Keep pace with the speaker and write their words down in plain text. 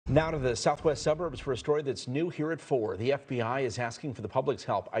Now to the southwest suburbs for a story that's new here at 4. The FBI is asking for the public's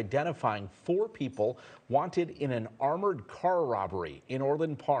help identifying 4 people wanted in an armored car robbery in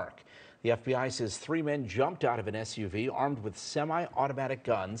Orland Park. The FBI says 3 men jumped out of an SUV armed with semi-automatic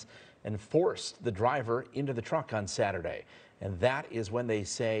guns and forced the driver into the truck on Saturday. And that is when they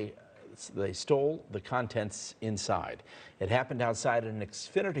say they stole the contents inside. It happened outside an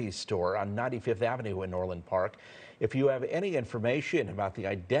Xfinity store on 95th Avenue in Orland Park. If you have any information about the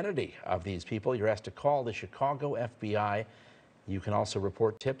identity of these people, you're asked to call the Chicago FBI. You can also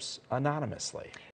report tips anonymously.